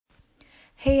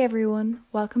Hey everyone,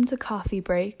 welcome to Coffee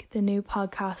Break, the new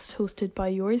podcast hosted by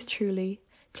yours truly,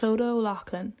 Clodagh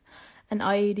O'Loughlin, an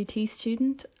IADT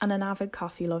student and an avid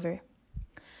coffee lover.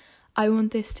 I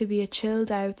want this to be a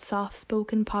chilled out,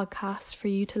 soft-spoken podcast for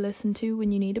you to listen to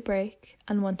when you need a break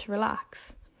and want to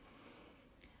relax.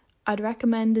 I'd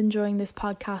recommend enjoying this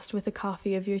podcast with a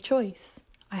coffee of your choice.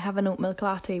 I have an oat milk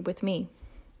latte with me.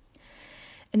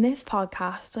 In this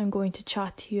podcast, I'm going to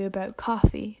chat to you about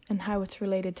coffee and how it's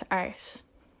related to art.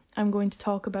 I'm going to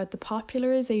talk about the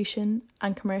popularization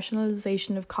and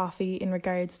commercialization of coffee in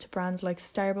regards to brands like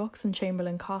Starbucks and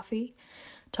Chamberlain Coffee,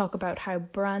 talk about how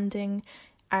branding,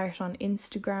 art on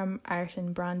Instagram, art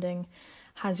and branding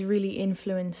has really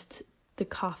influenced the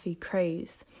coffee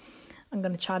craze. I'm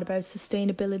going to chat about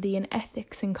sustainability and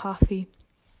ethics in coffee,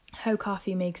 how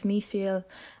coffee makes me feel,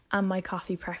 and my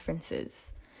coffee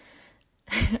preferences.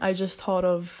 I just thought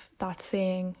of that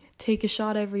saying, take a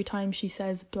shot every time she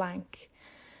says blank.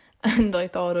 And I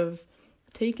thought of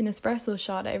take an espresso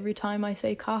shot every time I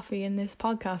say coffee in this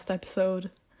podcast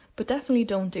episode. But definitely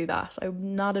don't do that.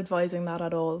 I'm not advising that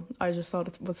at all. I just thought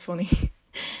it was funny.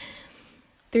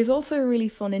 There's also a really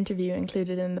fun interview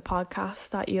included in the podcast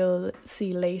that you'll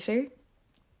see later.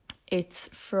 It's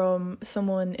from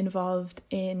someone involved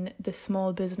in the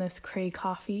small business Cray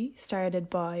Coffee, started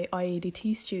by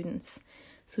IADT students.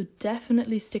 So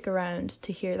definitely stick around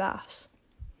to hear that.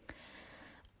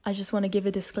 I just want to give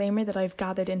a disclaimer that I've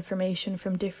gathered information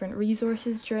from different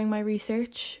resources during my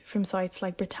research, from sites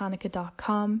like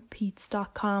Britannica.com,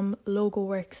 Peets.com,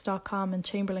 Logoworks.com and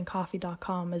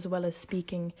ChamberlainCoffee.com, as well as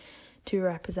speaking to a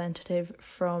representative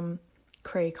from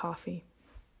Cray Coffee.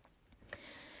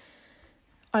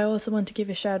 I also want to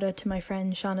give a shout out to my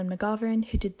friend Shannon McGovern,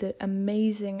 who did the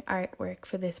amazing artwork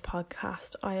for this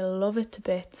podcast. I love it to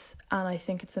bits and I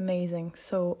think it's amazing.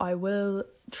 So I will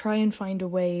try and find a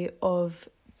way of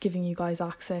giving you guys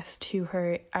access to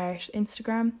her art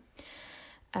Instagram.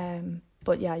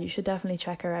 But yeah, you should definitely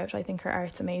check her out. I think her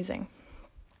art's amazing.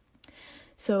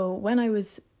 So when I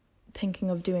was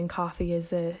thinking of doing coffee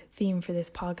as a theme for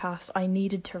this podcast, I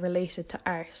needed to relate it to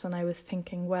art. And I was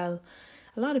thinking, well,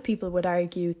 a lot of people would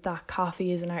argue that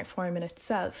coffee is an art form in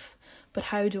itself, but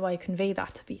how do I convey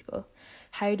that to people?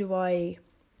 How do I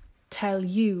tell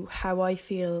you how I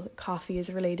feel coffee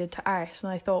is related to art?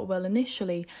 And I thought, well,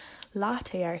 initially,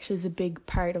 latte art is a big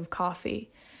part of coffee.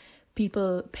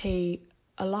 People pay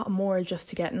a lot more just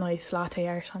to get nice latte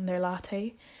art on their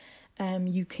latte.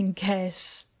 You can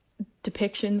get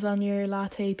depictions on your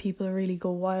latte. People really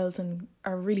go wild and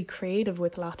are really creative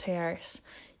with latte art.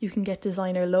 You can get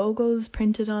designer logos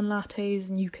printed on lattes,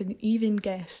 and you can even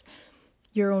get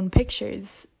your own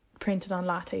pictures printed on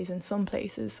lattes in some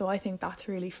places. So I think that's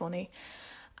really funny.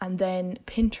 And then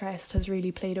Pinterest has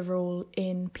really played a role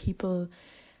in people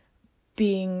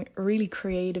being really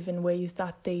creative in ways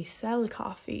that they sell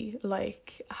coffee,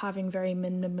 like having very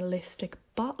minimalistic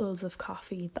bottles of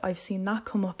coffee. I've seen that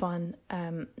come up on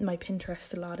my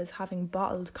Pinterest a lot, is having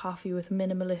bottled coffee with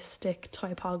minimalistic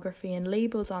typography and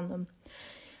labels on them.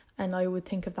 And I would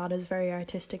think of that as very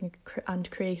artistic and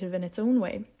creative in its own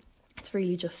way. It's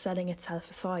really just setting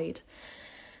itself aside.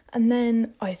 And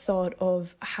then I thought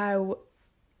of how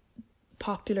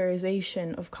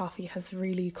popularization of coffee has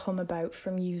really come about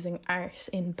from using art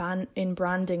in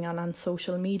branding and on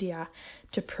social media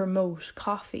to promote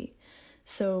coffee.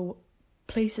 So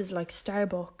places like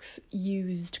Starbucks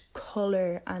used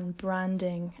colour and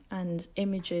branding and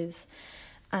images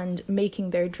and making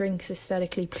their drinks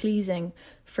aesthetically pleasing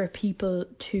for people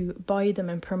to buy them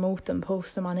and promote them,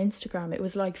 post them on Instagram. It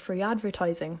was like free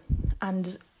advertising.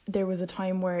 And there was a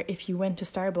time where if you went to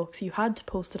Starbucks, you had to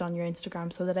post it on your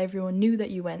Instagram so that everyone knew that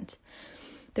you went.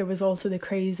 There was also the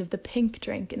craze of the pink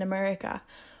drink in America,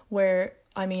 where,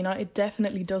 I mean, it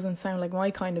definitely doesn't sound like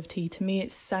my kind of tea. To me,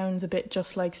 it sounds a bit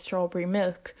just like strawberry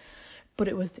milk. But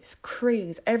it was this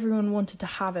craze. Everyone wanted to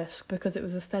have it because it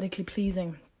was aesthetically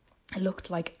pleasing. It looked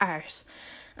like art,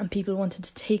 and people wanted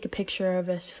to take a picture of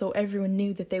it so everyone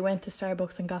knew that they went to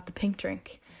Starbucks and got the pink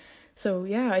drink. So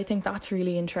yeah, I think that's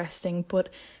really interesting. But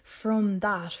from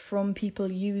people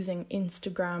using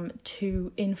Instagram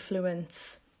to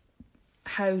influence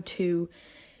how to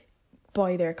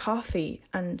buy their coffee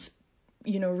and,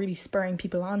 really spurring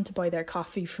people on to buy their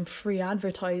coffee from free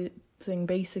advertising,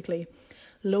 basically,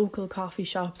 local coffee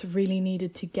shops really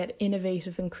needed to get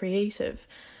innovative and creative.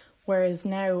 Whereas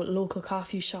now local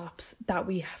coffee shops that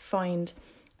we find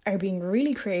are being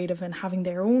really creative and having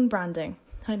their own branding.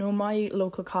 I know my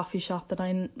local coffee shop that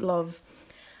I love,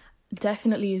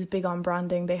 definitely is big on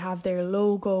branding. They have their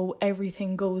logo,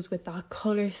 everything goes with that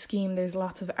colour scheme. There's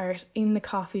lots of art in the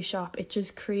coffee shop. It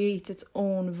just creates its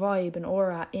own vibe and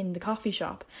aura in the coffee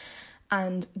shop.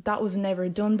 And that was never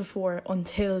done before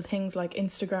until things like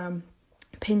Instagram,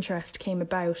 Pinterest came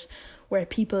about, where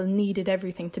people needed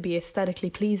everything to be aesthetically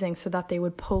pleasing so that they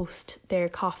would post their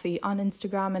coffee on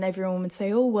Instagram and everyone would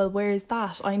say, oh, well, where is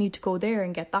that? I need to go there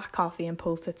and get that coffee and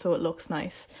post it so it looks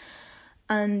nice.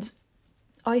 And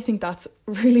I think that's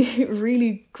really,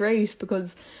 really great,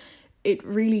 because it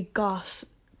really got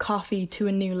coffee to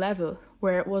a new level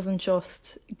where it wasn't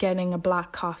just getting a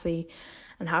black coffee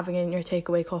and having it in your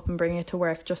takeaway cup and bringing it to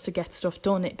work just to get stuff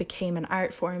done. It became an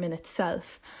art form in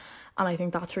itself. And I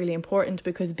think that's really important,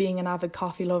 because being an avid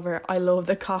coffee lover, I love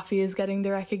that coffee is getting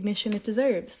the recognition it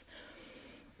deserves.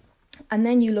 And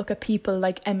then you look at people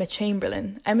like Emma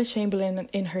Chamberlain. Emma Chamberlain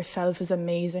in herself is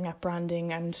amazing at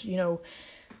branding, and, you know,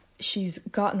 she's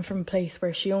gotten from a place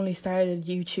where she only started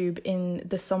YouTube in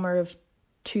the summer of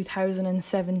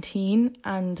 2017,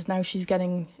 and now she's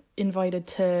getting invited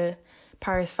to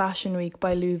Paris Fashion Week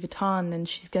by Louis Vuitton, and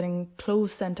she's getting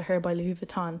clothes sent to her by Louis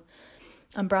Vuitton.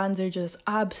 And brands are just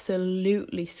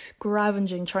absolutely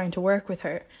scavenging trying to work with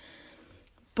her.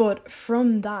 But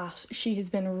from that, she has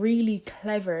been really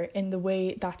clever in the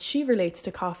way that she relates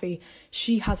to coffee.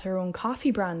 She has her own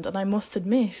coffee brand, and I must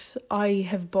admit, I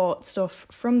have bought stuff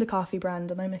from the coffee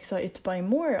brand and I'm excited to buy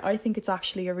more. I think it's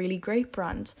actually a really great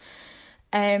brand.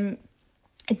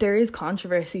 There is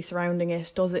controversy surrounding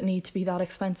it. Does it need to be that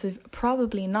expensive?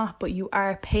 Probably not, but you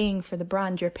are paying for the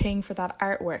brand. You're paying for that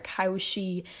artwork, how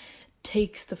she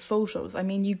takes the photos. I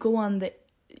mean, you go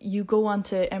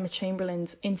onto Emma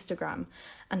Chamberlain's Instagram,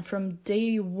 and from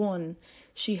day one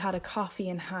she had a coffee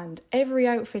in hand. Every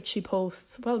outfit she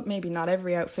posts, well, maybe not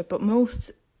every outfit, but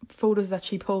most photos that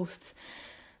she posts,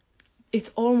 it's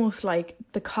almost like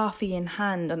the coffee in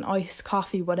hand, an iced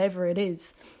coffee, whatever it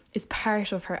is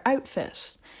part of her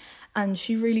outfit. And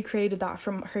she really created that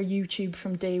from her YouTube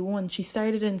from day one. She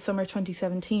started in summer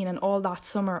 2017, and all that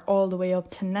summer, all the way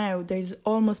up to now, there's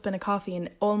almost been a coffee in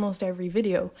almost every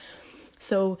video.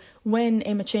 So when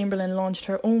Emma Chamberlain launched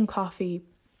her own coffee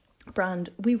brand,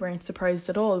 we weren't surprised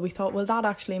at all. We thought, well, that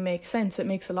actually makes sense. It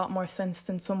makes a lot more sense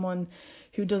than someone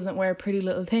who doesn't wear Pretty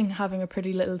Little Thing having a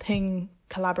Pretty Little Thing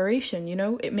collaboration, you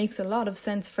know? It makes a lot of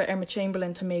sense for Emma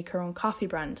Chamberlain to make her own coffee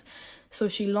brand. So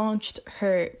she launched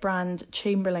her brand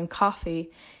Chamberlain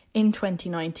Coffee in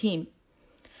 2019.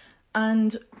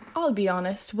 And I'll be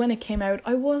honest, when it came out,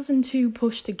 I wasn't too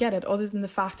pushed to get it, other than the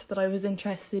fact that I was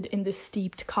interested in the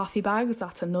steeped coffee bags.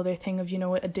 That's another thing of, you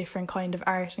know, a different kind of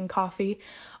art in coffee.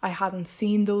 I hadn't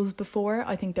seen those before.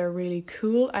 I think they're really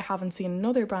cool. I haven't seen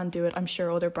another brand do it. I'm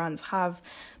sure other brands have,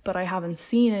 but I haven't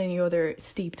seen any other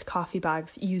steeped coffee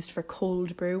bags used for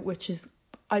cold brew, which is,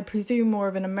 I presume, more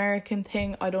of an American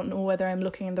thing. I don't know whether I'm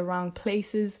looking in the wrong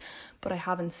places, but I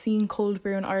haven't seen cold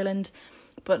brew in Ireland.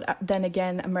 But then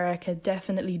again, America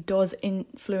definitely does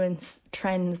influence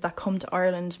trends that come to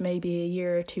Ireland maybe a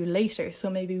year or two later. So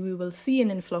maybe we will see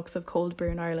an influx of cold brew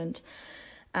in Ireland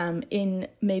in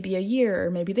maybe a year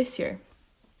or maybe this year.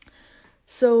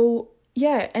 So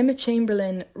yeah, Emma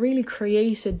Chamberlain really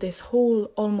created this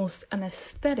whole almost an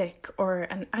aesthetic or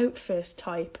an outfit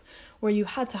type where you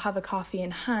had to have a coffee in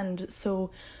hand.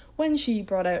 So when she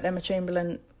brought out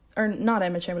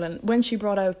when she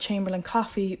brought out Chamberlain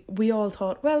Coffee, we all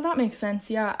thought, well, that makes sense,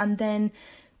 yeah. And then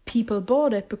people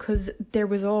bought it because there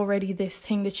was already this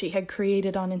thing that she had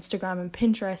created on Instagram and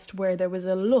Pinterest where there was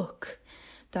a look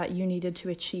that you needed to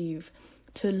achieve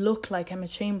to look like Emma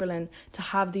Chamberlain, to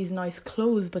have these nice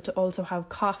clothes, but to also have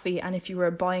coffee. And if you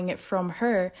were buying it from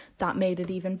her, that made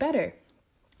it even better.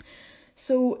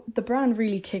 So the brand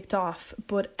really kicked off,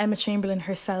 but Emma Chamberlain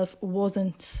herself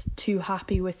wasn't too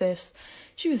happy with it.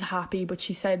 She was happy, but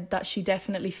she said that she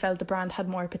definitely felt the brand had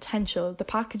more potential. The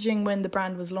packaging when the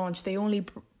brand was launched, they only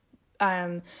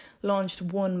launched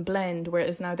one blend,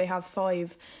 whereas now they have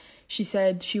 5. She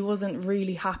said she wasn't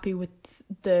really happy with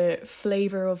the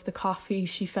flavour of the coffee.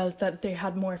 She felt that they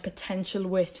had more potential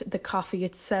with the coffee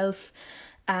itself,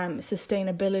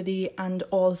 sustainability, and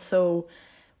also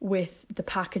with the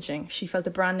packaging. She felt the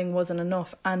branding wasn't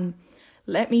enough, and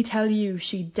let me tell you,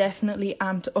 she definitely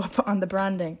amped up on the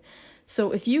branding.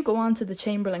 So if you go onto the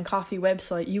Chamberlain Coffee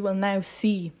website, you will now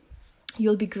see,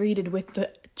 you'll be greeted with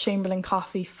the Chamberlain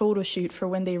Coffee photo shoot for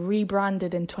when they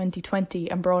rebranded in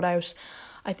 2020 and brought out,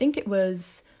 I think it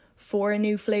was 4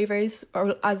 new flavours,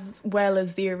 or as well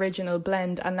as the original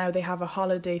blend, and now they have a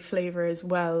holiday flavour as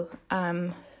well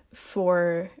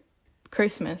for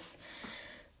Christmas.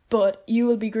 But you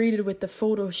will be greeted with the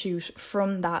photo shoot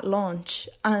from that launch,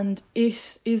 and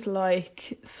it is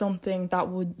like something that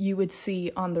you would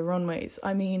see on the runways.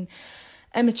 I mean,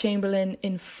 Emma Chamberlain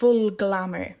in full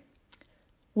glamour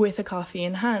with a coffee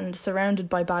in hand, surrounded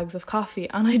by bags of coffee.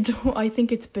 And I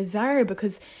think it's bizarre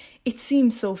because it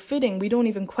seems so fitting. We don't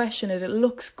even question it. It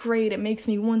looks great. It makes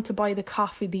me want to buy the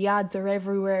coffee. The ads are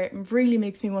everywhere. It really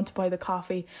makes me want to buy the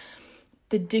coffee.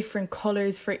 The different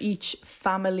colours for each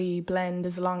family blend,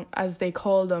 as long as they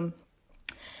call them,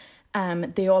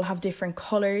 they all have different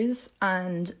colours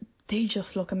and they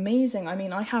just look amazing. I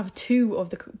mean, I have two of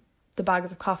the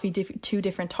bags of coffee, two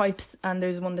different types, and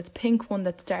there's one that's pink, one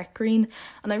that's dark green,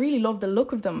 and I really love the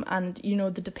look of them, and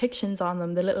the depictions on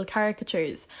them, the little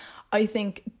caricatures. I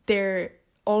think they're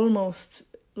almost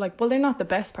like, well, they're not the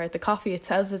best part. The coffee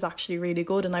itself is actually really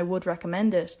good and I would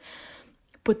recommend it,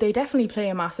 but they definitely play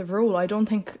a massive role. I don't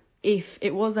think if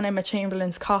it was an Emma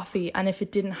Chamberlain's coffee and if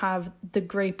it didn't have the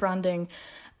great branding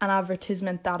and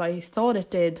advertisement that I thought it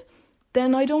did,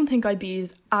 then I don't think I'd be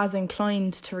as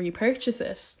inclined to repurchase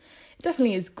it. It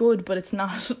definitely is good, but it's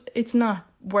not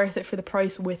worth it for the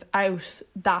price without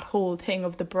that whole thing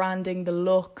of the branding, the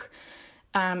look,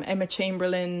 Emma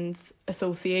Chamberlain's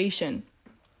association.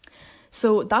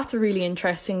 So that's a really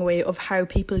interesting way of how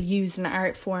people use an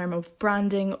art form of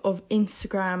branding, of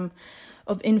Instagram,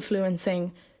 of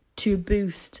influencing to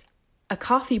boost a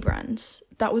coffee brand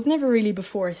that was never really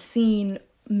before seen,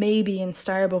 maybe in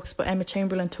Starbucks, but Emma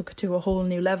Chamberlain took it to a whole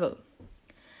new level.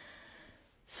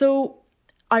 So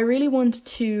I really want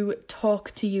to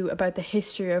talk to you about the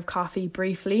history of coffee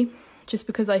briefly, just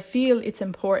because I feel it's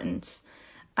important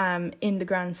in the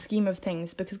grand scheme of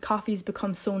things, because coffee's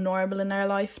become so normal in our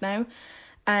life now.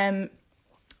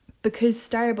 Because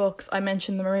Starbucks, I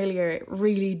mentioned them earlier,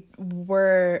 really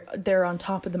they're on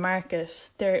top of the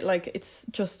market. They're like, it's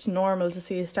just normal to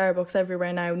see a Starbucks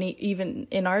everywhere now, even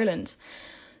in Ireland.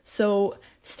 So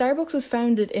Starbucks was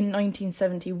founded in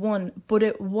 1971, but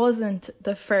it wasn't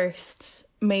the first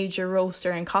major roaster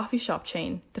and coffee shop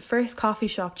chain. The first coffee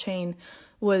shop chain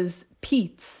was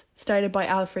Peet's, started by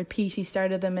Alfred Peet. He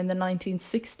started them in the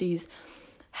 1960s.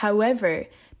 However,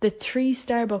 the three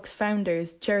Starbucks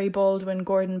founders, Jerry Baldwin,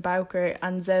 Gordon Bowker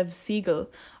and Zev Siegel,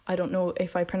 I don't know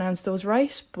if I pronounced those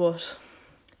right, but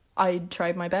I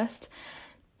tried my best.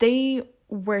 They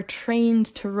were trained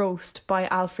to roast by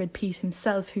Alfred Peet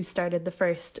himself, who started the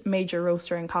first major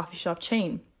roaster and coffee shop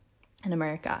chain in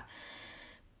America.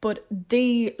 But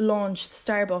they launched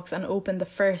Starbucks and opened the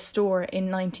first store in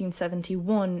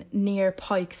 1971 near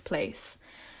Pike's Place.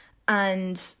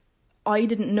 And I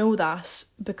didn't know that,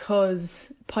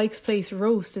 because Pike's Place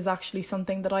roast is actually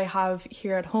something that I have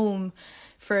here at home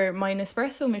for my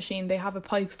Nespresso machine. They have a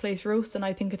Pike's Place roast and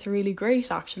I think it's really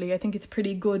great, actually. I think it's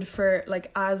pretty good for,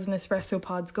 like, as Nespresso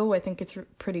pods go, I think it's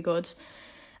pretty good.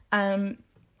 But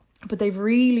they've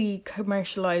really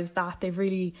commercialized that. They've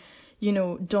really,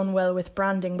 done well with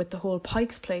branding with the whole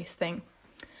Pike's Place thing.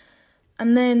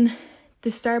 And then the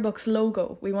Starbucks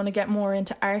logo, we want to get more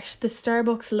into art. The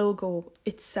Starbucks logo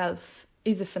itself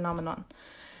is a phenomenon.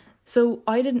 So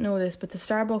I didn't know this, but the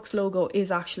Starbucks logo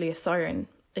is actually a siren.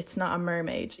 It's not a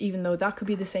mermaid, even though that could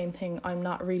be the same thing. I'm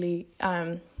not really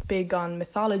big on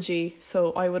mythology,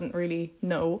 so I wouldn't really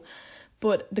know.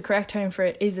 But the correct term for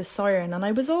it is a siren, and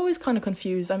I was always kind of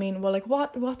confused. I mean, well, like,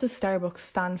 what does Starbucks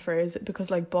stand for? Is it because,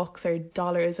 like, bucks are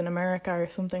dollars in America or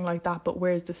something like that? But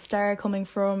where's the star coming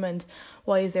from, and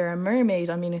why is there a mermaid?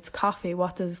 I mean, it's coffee.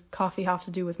 What does coffee have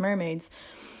to do with mermaids?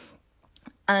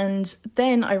 And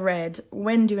then I read,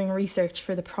 when doing research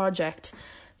for the project,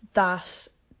 that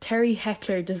Terry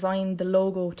Heckler designed the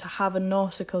logo to have a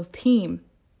nautical theme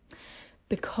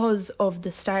because of the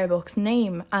Starbucks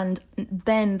name. And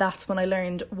then that's when I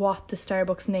learned what the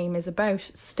Starbucks name is about.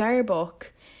 Starbuck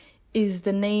is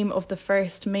the name of the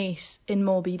first mate in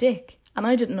Moby Dick, and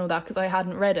I didn't know that because I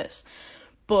hadn't read it.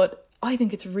 But I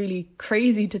think it's really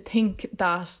crazy to think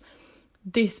that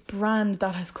this brand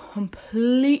that has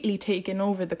completely taken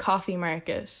over the coffee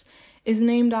market is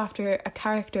named after a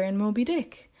character in Moby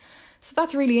Dick. So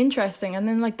that's really interesting. And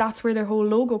then, like, that's where their whole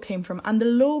logo came from. And the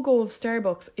logo of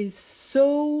Starbucks is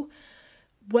so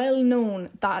well known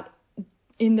that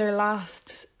in their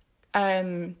last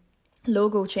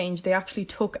logo change, they actually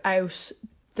took out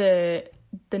the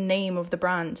name of the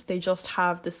brand. They just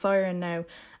have the siren now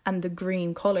and the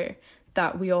green colour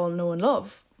that we all know and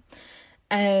love.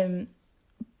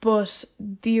 But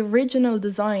the original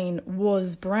design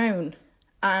was brown,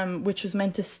 which was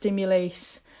meant to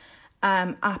stimulate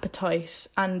appetite,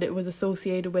 and it was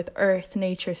associated with earth,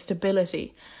 nature,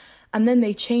 stability. And then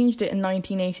they changed it in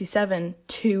 1987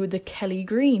 to the Kelly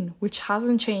Green, which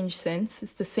hasn't changed since.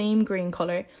 It's the same green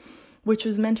colour, which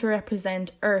was meant to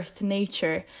represent earth,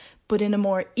 nature, but in a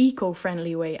more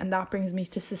eco-friendly way. And that brings me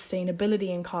to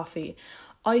sustainability in coffee.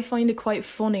 I find it quite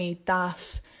funny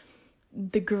that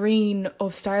the green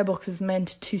of Starbucks is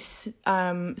meant to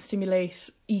stimulate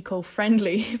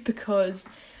eco-friendly because,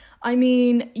 I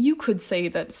mean, you could say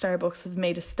that Starbucks have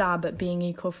made a stab at being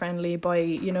eco-friendly by,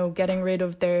 you know, getting rid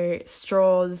of their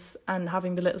straws and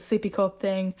having the little sippy cup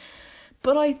thing.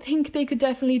 But I think they could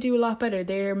definitely do a lot better.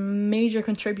 They're a major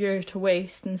contributor to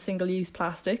waste and single-use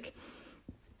plastic.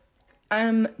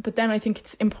 But then I think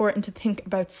it's important to think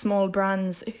about small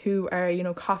brands who are, you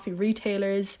know, coffee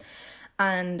retailers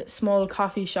and small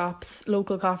coffee shops,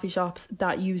 local coffee shops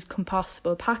that use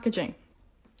compostable packaging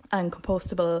and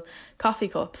compostable coffee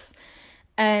cups.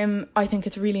 I think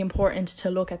it's really important to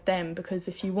look at them, because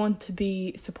if you want to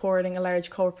be supporting a large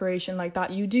corporation like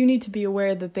that, you do need to be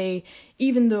aware that they,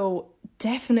 even though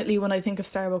definitely when I think of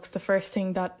Starbucks, the first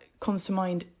thing that comes to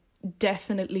mind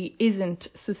definitely isn't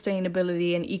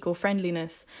sustainability and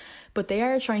eco-friendliness, but they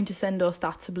are trying to send us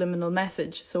that subliminal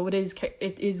message. So it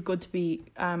is good to be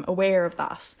aware of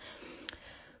that.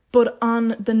 But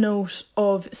on the note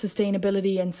of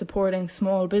sustainability and supporting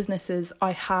small businesses,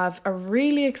 I have a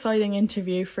really exciting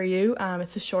interview for you.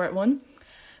 It's a short one,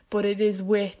 but it is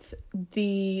with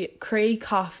the Cray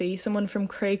Coffee, someone from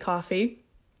Cray Coffee.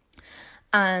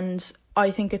 And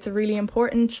I think it's a really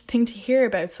important thing to hear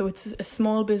about. So it's a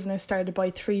small business started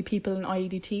by 3 people in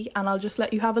IEDT, and I'll just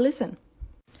let you have a listen.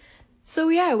 So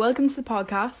yeah, welcome to the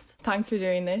podcast. Thanks for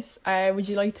doing this. Would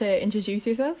you like to introduce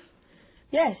yourself?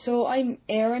 Yeah, so I'm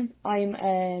Aaron. I'm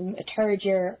a third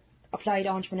year applied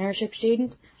entrepreneurship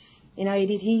student in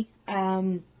IEDT,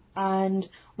 and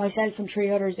myself and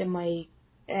 3 others in my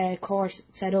course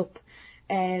set up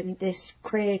this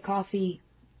Cray Coffee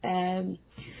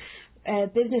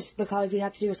business because we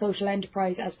had to do a social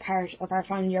enterprise as part of our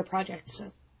final year project.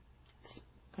 So that's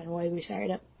kind of why we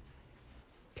started it.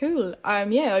 Cool.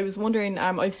 Yeah, I was wondering,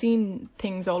 I've seen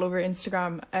things all over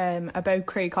Instagram about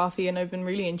Cray Coffee, and I've been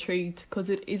really intrigued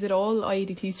because is it all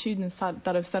IEDT students that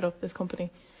have set up this company?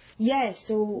 Yeah,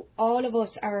 so all of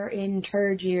us are in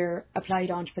third year applied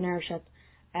entrepreneurship.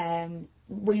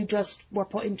 We just were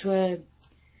put into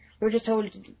we were just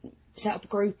told to set up a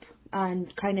group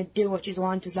and kind of do what you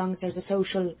want as long as there's a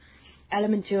social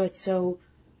element to it. So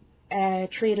 3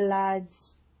 of the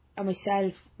lads and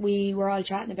myself, we were all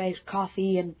chatting about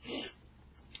coffee and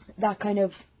that kind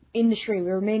of industry. We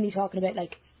were mainly talking about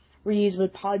like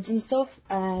reusable pods and stuff.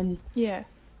 Yeah.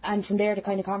 And from there the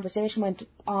kind of conversation went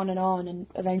on, and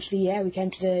eventually, yeah, we came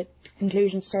to the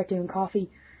conclusion to start doing coffee.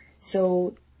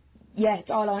 So yeah,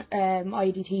 it's all on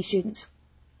IEDT students.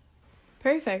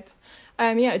 Perfect.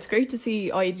 Yeah, it's great to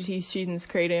see IEDT students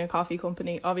creating a coffee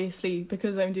company. Obviously,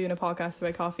 because I'm doing a podcast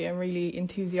about coffee, I'm really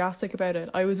enthusiastic about it.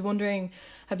 I was wondering,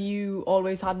 have you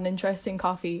always had an interest in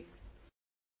coffee?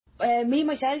 Me,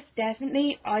 myself,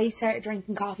 definitely. I started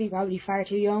drinking coffee probably far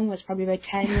too young. I was probably about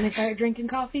 10 when I started drinking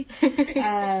coffee.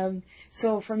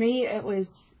 So for me,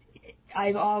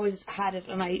 I've always had it,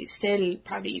 and I still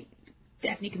probably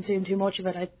definitely consume too much of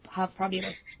it. I have probably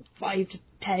about 5 to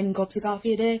 10 cups of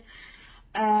coffee a day.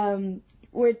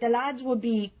 Where the lads would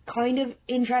be kind of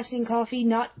interested in coffee,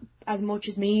 not as much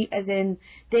as me, as in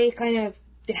they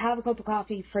have a cup of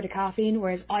coffee for the caffeine,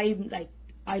 whereas I'm like,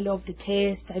 I love the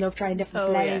taste, I love trying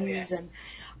different blends, and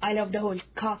I love the whole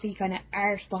coffee kind of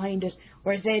art behind it,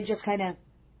 whereas they just they're a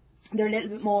little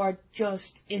bit more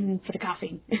just in for the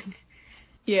caffeine.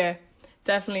 Yeah,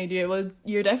 definitely do. Well,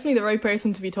 you're definitely the right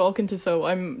person to be talking to, so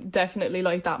I'm definitely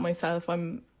like that myself.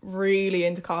 I'm really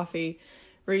into coffee,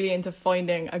 really into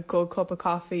finding a good cup of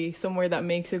coffee, somewhere that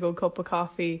makes a good cup of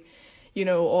coffee, you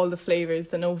know, all the flavours,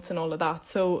 the notes and all of that.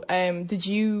 So did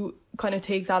you kind of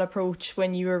take that approach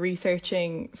when you were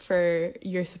researching for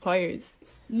your suppliers?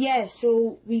 Yeah,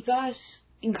 so we got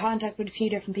in contact with a few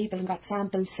different people and got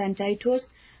samples sent out to us,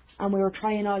 and we were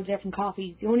trying all the different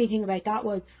coffees. The only thing about that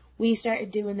was we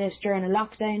started doing this during a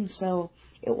lockdown, so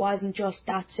it wasn't just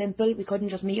that simple. We couldn't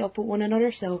just meet up with one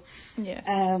another, so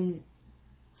yeah.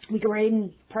 We were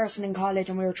in person in college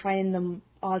and we were trying them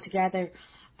all together,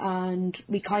 and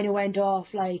we kind of went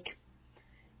off like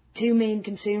 2 main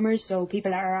consumers, so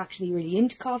people that are actually really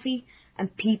into coffee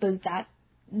and people that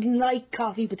like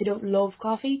coffee but they don't love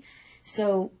coffee.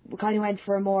 So we kind of went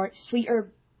for a more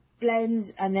sweeter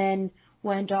blends and then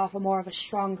went off a more of a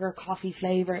stronger coffee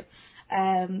flavour.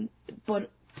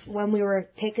 But when we were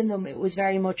picking them, it was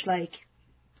very much like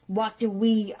what do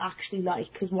we actually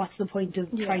like? Because what's the point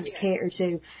of trying to cater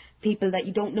to people that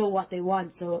you don't know what they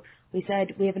want? So we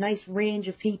said we have a nice range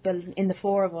of people in the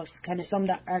four of us, kind of some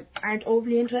that aren't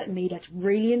overly into it and me that's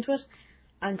really into it,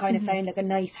 and kind of found like a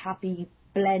nice happy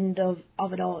blend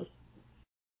of it all.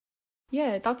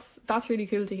 Yeah, that's really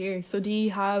cool to hear. So do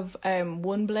you have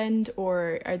one blend,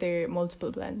 or are there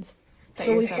multiple blends?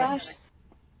 So we've got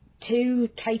 2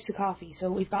 types of coffee.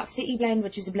 So we've got City Blend,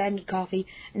 which is a blended coffee,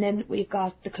 and then we've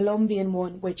got the Colombian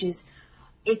one, which is,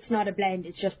 it's not a blend,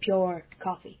 it's just pure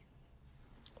coffee.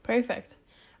 Perfect.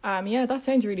 Yeah, that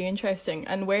sounds really interesting.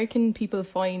 And where can people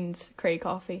find Cray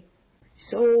Coffee?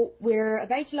 So we're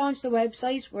about to launch the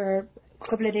website. We're a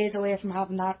couple of days away from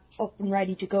having that up and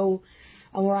ready to go,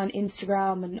 and we're on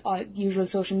Instagram and usual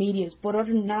social medias. But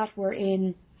other than that, we're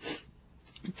in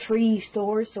 3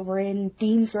 stores. So we're in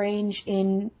Dean's Grange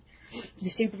in the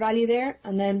Super Value there,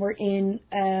 and then we're in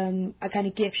a kind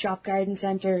of gift shop garden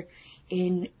centre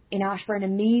in Ashburn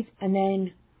and Meath, and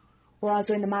then we're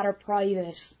also in the Matter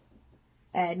Private,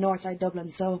 Northside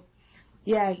Dublin. So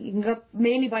yeah, you can go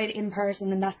mainly buy it in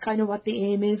person, and that's kind of what the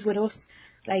aim is with us.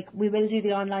 Like, we will do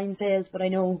the online sales, but I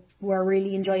know we're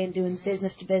really enjoying doing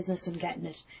business to business and getting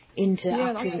it into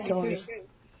actual stores. Cool.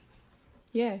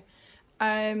 Yeah.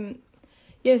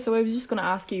 Yeah, so I was just going to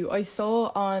ask you, I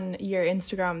saw on your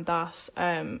Instagram that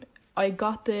I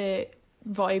got the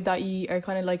vibe that you are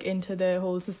kind of like into the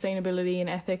whole sustainability and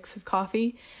ethics of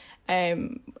coffee.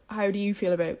 How do you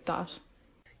feel about that?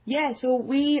 Yeah, so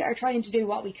we are trying to do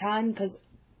what we can, because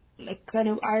like kind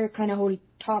of our kind of whole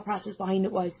thought process behind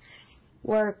it was,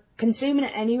 we're consuming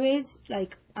it anyways.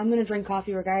 Like, I'm going to drink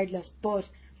coffee regardless, but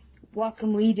what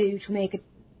can we do to make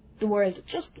the world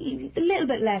just a little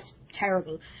bit less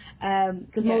terrible?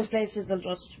 Because most places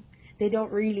they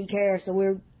don't really care, so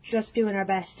we're just doing our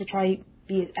best to try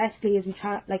be as ethically as we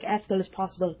can, like ethical as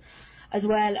possible, as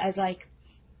well as like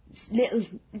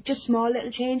small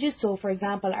little changes. So for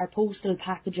example, our postal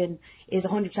packaging is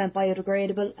 100%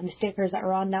 biodegradable, and the stickers that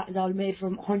are on that is all made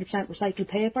from 100% recycled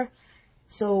paper.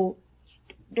 So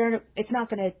it's not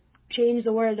going to change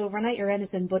the world overnight or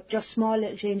anything, but just small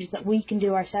little changes that we can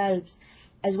do ourselves,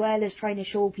 as well as trying to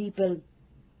show people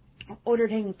other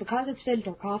things. Because it's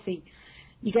filter coffee,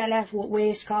 you get left with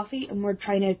waste coffee, and we're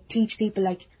trying to teach people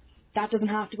like that doesn't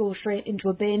have to go straight into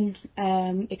a bin.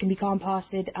 It can be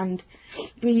composted and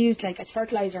be used like as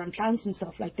fertilizer on plants and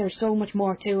stuff. Like, there's so much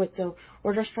more to it. So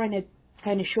we're just trying to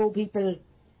kind of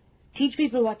teach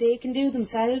people what they can do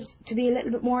themselves to be a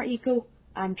little bit more eco,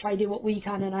 and try to do what we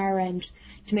can on our end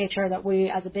to make sure that we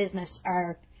as a business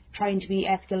are trying to be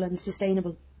ethical and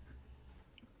sustainable.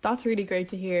 That's really great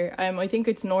to hear. I think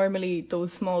it's normally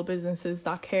those small businesses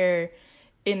that care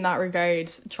in that regard,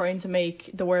 trying to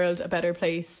make the world a better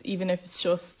place, even if it's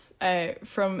just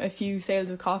from a few sales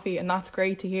of coffee, and that's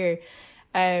great to hear.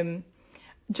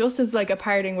 Just as like a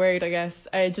parting word, I guess,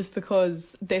 just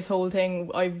because this whole thing,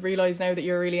 I've realised now that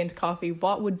you're really into coffee,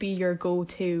 what would be your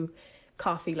go-to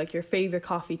coffee, like your favourite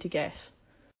coffee to get?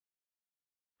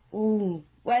 Oh,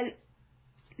 well,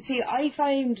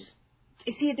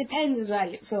 it depends as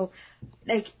well. So,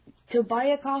 like, to buy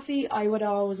a coffee, I would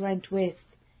always went with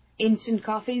instant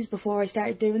coffees before I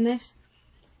started doing this.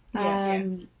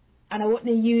 And I wouldn't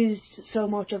have used so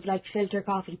much of like filter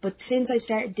coffee, but since I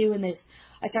started doing this,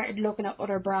 I started looking at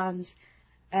other brands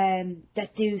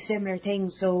that do similar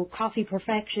things. So Coffee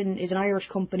Perfection is an Irish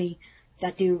company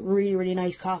that do really, really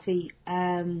nice coffee.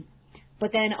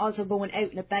 But then also going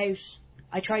out and about,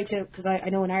 I try to, because I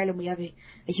know in Ireland we have a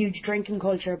huge drinking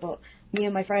culture, but me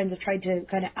and my friends have tried to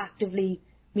kind of actively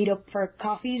meet up for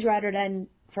coffees rather than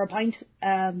for a pint.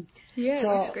 So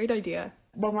that's a great idea.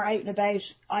 When we're out and about,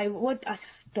 I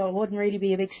wouldn't really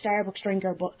be a big Starbucks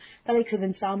drinker, but the likes of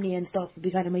Insomnia and stuff would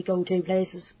be kind of my go-to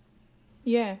places.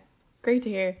 Yeah, great to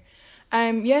hear.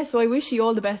 So I wish you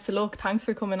all the best of luck. Thanks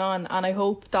for coming on, and I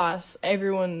hope that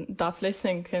everyone that's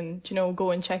listening can,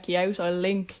 go and check you out. I'll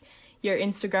link your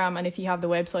Instagram, and if you have the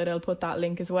website, I'll put that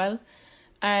link as well.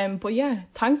 But yeah,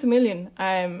 thanks a million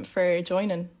for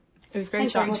joining. It was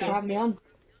great chatting to you. Thanks so much for having me on.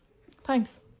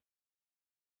 Thanks.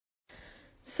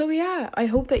 So yeah, I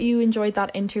hope that you enjoyed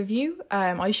that interview.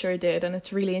 I sure did, and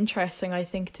it's really interesting, I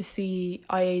think, to see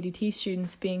IADT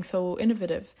students being so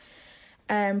innovative.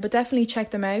 But definitely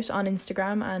check them out on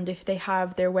Instagram, and if they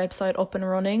have their website up and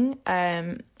running,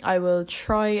 I will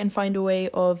try and find a way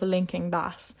of linking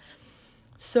that.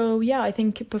 So yeah, I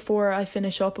think before I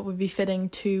finish up, it would be fitting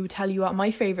to tell you what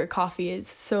my favourite coffee is.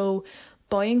 So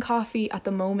buying coffee at the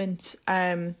moment,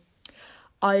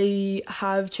 I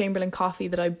have Chamberlain coffee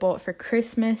that I bought for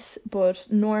Christmas, but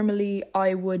normally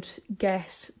I would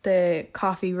get the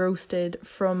coffee roasted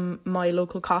from my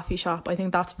local coffee shop. I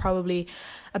think that's probably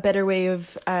a better way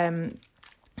of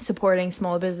supporting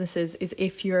small businesses, is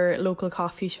if your local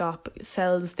coffee shop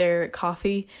sells their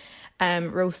coffee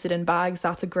roasted in bags.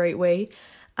 That's a great way.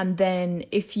 And then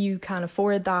if you can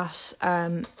afford that,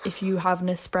 if you have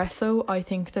Nespresso, I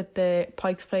think that the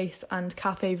Pike's Place and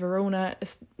Cafe Verona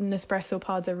Nespresso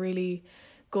pods are really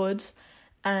good.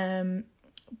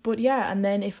 But yeah, and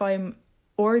then if I'm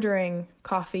ordering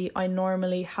coffee, I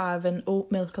normally have an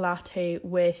oat milk latte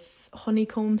with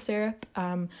honeycomb syrup.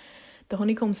 The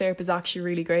honeycomb syrup is actually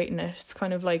really great in it. It's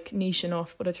kind of like niche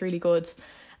enough, but it's really good.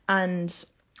 And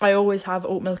I always have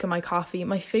oat milk in my coffee.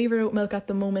 My favourite oat milk at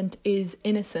the moment is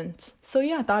Innocent. So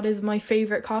yeah, that is my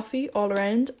favourite coffee all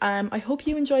around. I hope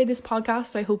you enjoyed this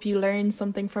podcast. I hope you learned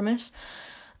something from it.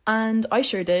 And I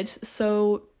sure did.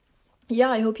 So yeah,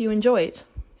 I hope you enjoyed.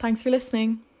 Thanks for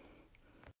listening.